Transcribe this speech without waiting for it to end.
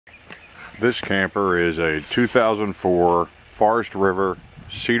This camper is a 2004 Forest River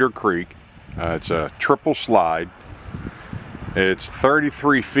Cedar Creek. It's a triple slide. It's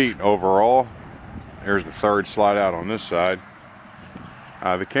 33 feet overall. There's the third slide out on this side.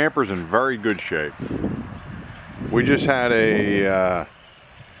 The camper's in very good shape. We just had a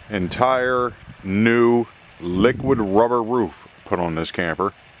entire new liquid rubber roof put on this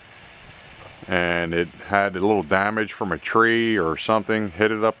camper, and it had a little damage from a tree or something,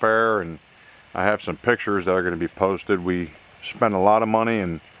 hit it up there, and I have some pictures that are going to be posted. We spent a lot of money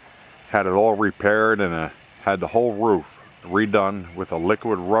and had it all repaired, and had the whole roof redone with a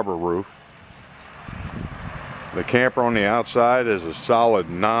liquid rubber roof. The camper on the outside is a solid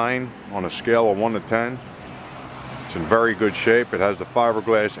 9 on a scale of 1 to 10. It's in very good shape. It has the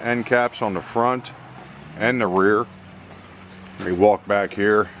fiberglass end caps on the front and the rear. Let me walk back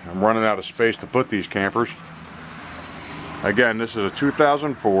here. I'm running out of space to put these campers. Again, this is a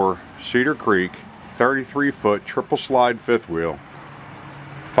 2004 Cedar Creek 33-foot triple slide fifth wheel.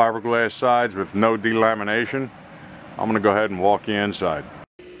 Fiberglass sides with no delamination. I'm going to go ahead and walk you inside.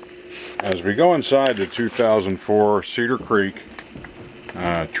 As we go inside the 2004 Cedar Creek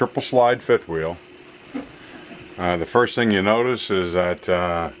triple slide fifth wheel, the first thing you notice is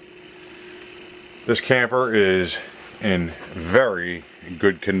that this camper is in very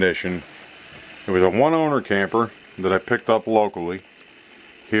good condition. It was a one-owner camper that I picked up locally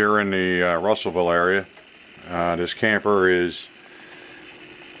here in the Russellville area. This camper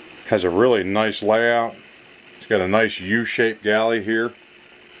has a really nice layout. It's got a nice U-shaped galley here.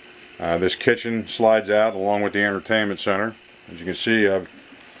 This kitchen slides out along with the entertainment center. As you can see, I have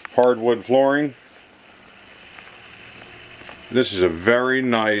hardwood flooring. This is a very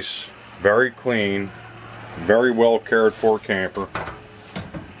nice, very clean, very well cared for camper.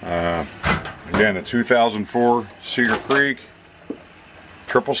 Again, a 2004 Cedar Creek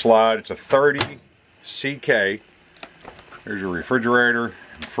triple slide. It's a 30 CK. There's your refrigerator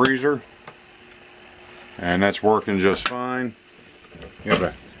and freezer, and that's working just fine. You have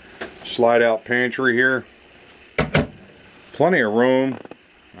a slide out pantry here. Plenty of room.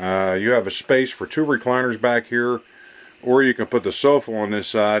 You have a space for 2 recliners back here, or you can put the sofa on this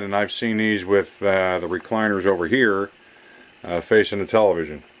side, and I've seen these with the recliners over here facing the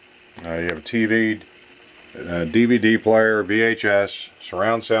television. You have a TV, DVD player, VHS,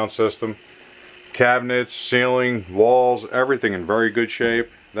 surround sound system, cabinets, ceiling, walls, everything in very good shape.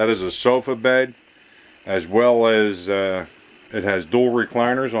 That is a sofa bed, as well as it has dual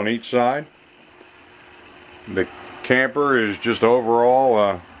recliners on each side. The camper is just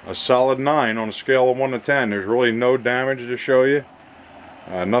overall a solid 9 on a scale of 1 to 10. There's really no damage to show you.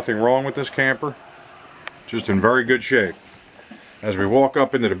 Nothing wrong with this camper. Just in very good shape. As we walk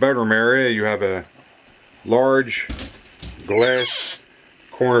up into the bedroom area, you have a large glass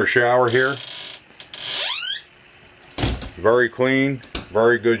corner shower here. Very clean,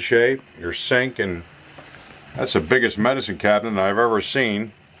 very good shape. Your sink, and that's the biggest medicine cabinet I've ever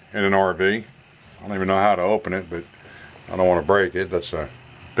seen in an RV. I don't even know how to open it, but I don't want to break it. That's a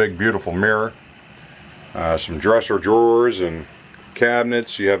big, beautiful mirror. Some dresser drawers and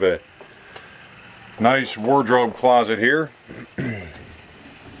cabinets. You have a nice wardrobe closet here.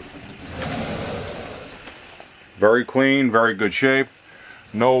 Very clean, very good shape.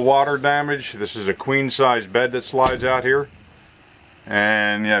 No water damage. This is a queen size bed that slides out here.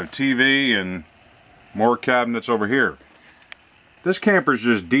 And you have TV and more cabinets over here. This camper is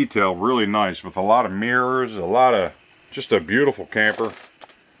just detailed really nice with a lot of mirrors, just a beautiful camper.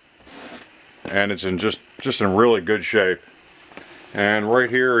 And it's in just in really good shape. And right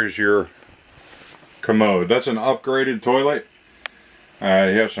here is your commode. That's an upgraded toilet. You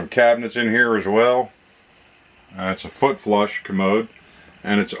have some cabinets in here as well. It's a foot flush commode,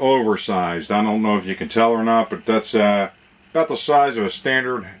 and it's oversized. I don't know if you can tell or not, but that's about the size of a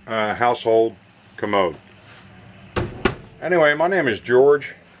standard household commode. Anyway, my name is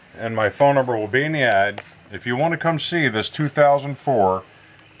George, and my phone number will be in the ad. If you want to come see this 2004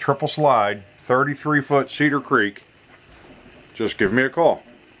 triple slide 33-foot Cedar Creek, just give me a call.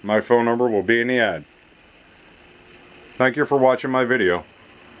 My phone number will be in the ad. Thank you for watching my video.